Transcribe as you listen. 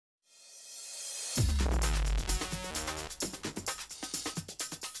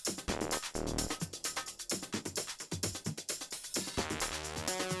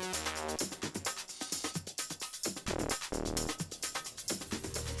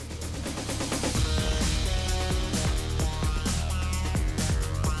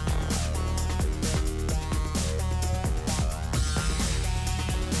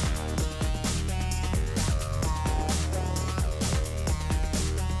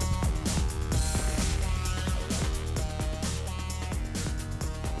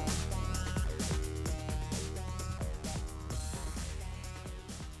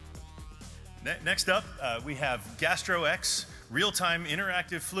Next up, we have Gastro X, real-time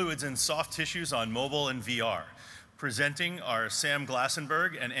interactive fluids and soft tissues on mobile and VR. Presenting are Sam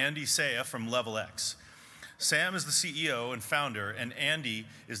Glassenberg and Andy Saya from Level X. Sam is the CEO and founder, and Andy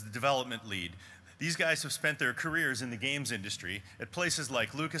is the development lead. These guys have spent their careers in the games industry at places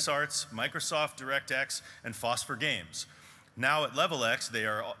like LucasArts, Microsoft DirectX, and Phosphor Games. Now at Level X,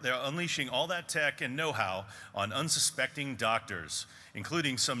 they're unleashing all that tech and know-how on unsuspecting doctors,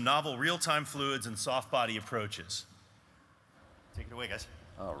 including some novel real-time fluids and soft body approaches. Take it away, guys.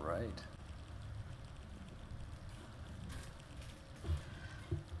 All right.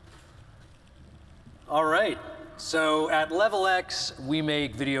 All right, so at Level X, we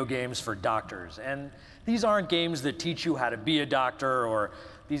make video games for doctors. And these aren't games that teach you how to be a doctor, or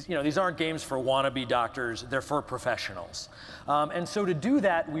these aren't games for wannabe doctors, they're for professionals. And so to do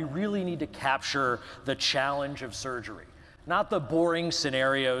that, we really need to capture the challenge of surgery. Not the boring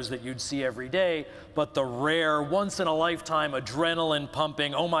scenarios that you'd see every day, but the rare, once-in-a-lifetime,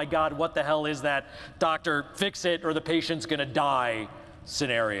 adrenaline-pumping, oh my God, what the hell is that? Doctor, fix it, or the patient's gonna die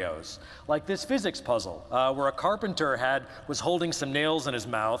scenarios. Like this physics puzzle, where a carpenter was holding some nails in his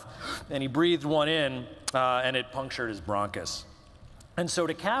mouth, and he breathed one in, and it punctured his bronchus. And so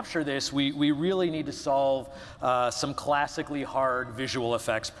to capture this, we really need to solve some classically hard visual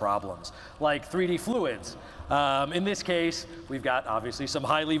effects problems, like 3D fluids. In this case, we've got obviously some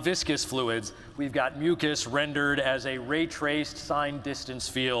highly viscous fluids. We've got mucus rendered as a ray-traced signed distance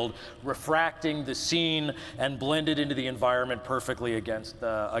field, refracting the scene and blended into the environment perfectly against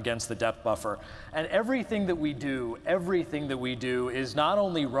the depth buffer. And everything that we do is not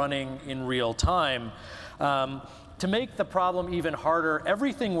only running in real time. To make the problem even harder,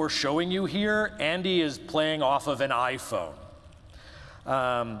 everything we're showing you here, Andy is playing off of an iPhone.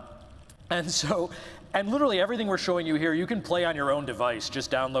 And literally everything we're showing you here, you can play on your own device.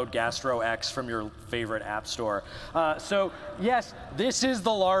 Just download Gastro X from your favorite app store. So yes, this is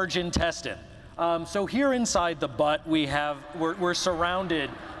the large intestine. So here inside the butt, we're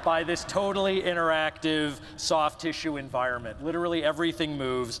surrounded by this totally interactive soft tissue environment. Literally everything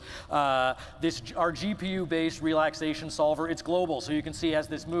moves. Our GPU-based relaxation solver, it's global, so you can see as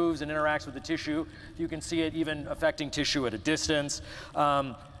this moves and interacts with the tissue, you can see it even affecting tissue at a distance.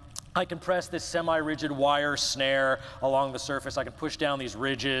 I can press this semi-rigid wire snare along the surface. I can push down these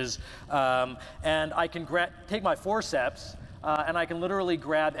ridges, and I can take my forceps, and I can literally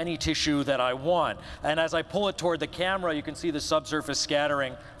grab any tissue that I want. And as I pull it toward the camera, you can see the subsurface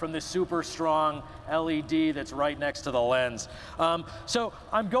scattering from this super strong LED that's right next to the lens. So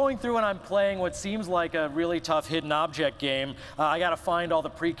I'm going through and I'm playing what seems like a really tough hidden object game. I gotta find all the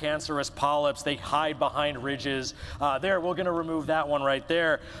precancerous polyps. They hide behind ridges. There, we're gonna remove that one right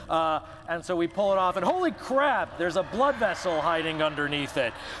there. And so we pull it off, and holy crap, there's a blood vessel hiding underneath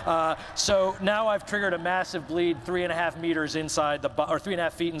it. So now I've triggered a massive bleed 3.5 meters inside or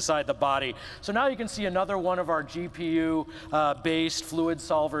 3.5 feet inside the body. So now you can see another one of our GPU-based fluid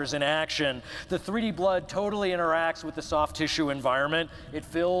solvers in action. The 3D blood totally interacts with the soft tissue environment. It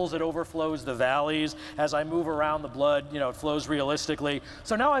fills, it overflows the valleys. As I move around the blood, it flows realistically.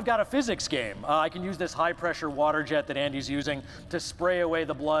 So now I've got a physics game. I can use this high-pressure water jet that Andy's using to spray away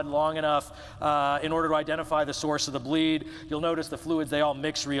the blood long enough in order to identify the source of the bleed. You'll notice the fluids, they all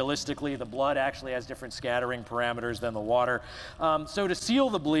mix realistically. The blood actually has different scattering parameters than the water. So to seal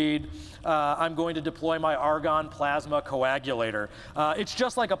the bleed, I'm going to deploy my argon plasma coagulator. It's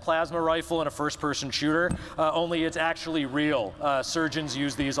just like a plasma rifle in a first-person shooter, only it's actually real. Surgeons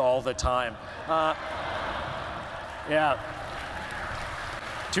use these all the time. Yeah.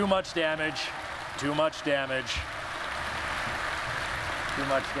 Too much damage. Too much damage. Too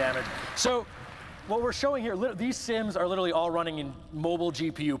much damage. So what we're showing here, these sims are literally all running in mobile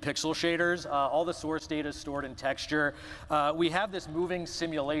GPU pixel shaders. All the source data is stored in texture. We have this moving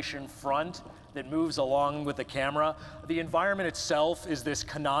simulation front that moves along with the camera. The environment itself is this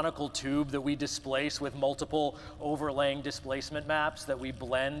canonical tube that we displace with multiple overlaying displacement maps that we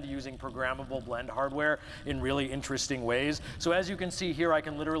blend using programmable blend hardware in really interesting ways. So as you can see here, I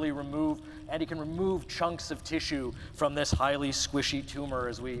can literally remove chunks of tissue from this highly squishy tumor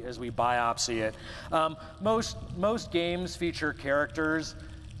as we biopsy it. Most games feature characters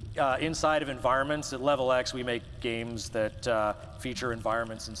inside of environments. At Level X, we make games that feature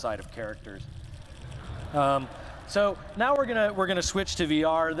environments inside of characters. So now we're gonna switch to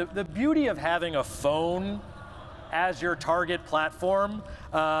VR. The beauty of having a phone as your target platform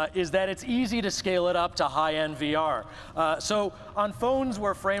is that it's easy to scale it up to high-end VR. So on phones,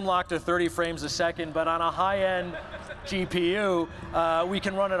 we're frame locked to 30 frames a second, but on a high-end GPU, we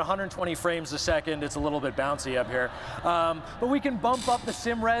can run at 120 frames a second. It's a little bit bouncy up here. But we can bump up the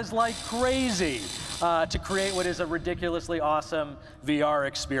sim res like crazy to create what is a ridiculously awesome VR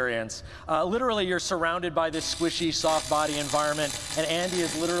experience. Literally, you're surrounded by this squishy, soft body environment, and Andy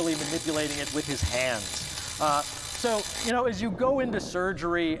is literally manipulating it with his hands. So, you know, as you go into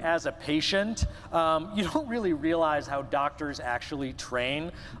surgery as a patient, you don't really realize how doctors actually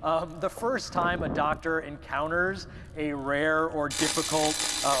train. The first time a doctor encounters a rare or difficult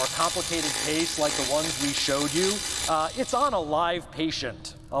or complicated case like the ones we showed you, it's on a live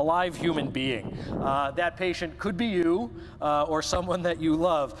patient, a live human being. That patient could be you or someone that you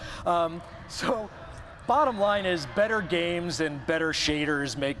love. So bottom line is better games and better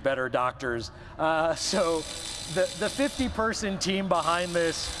shaders make better doctors. So the 50-person team behind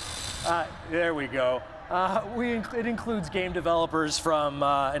this, there we go. It includes game developers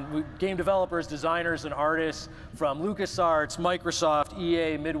game developers, designers, and artists from LucasArts, Microsoft,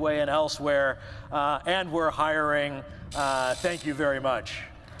 EA, Midway, and elsewhere. And we're hiring. Thank you very much.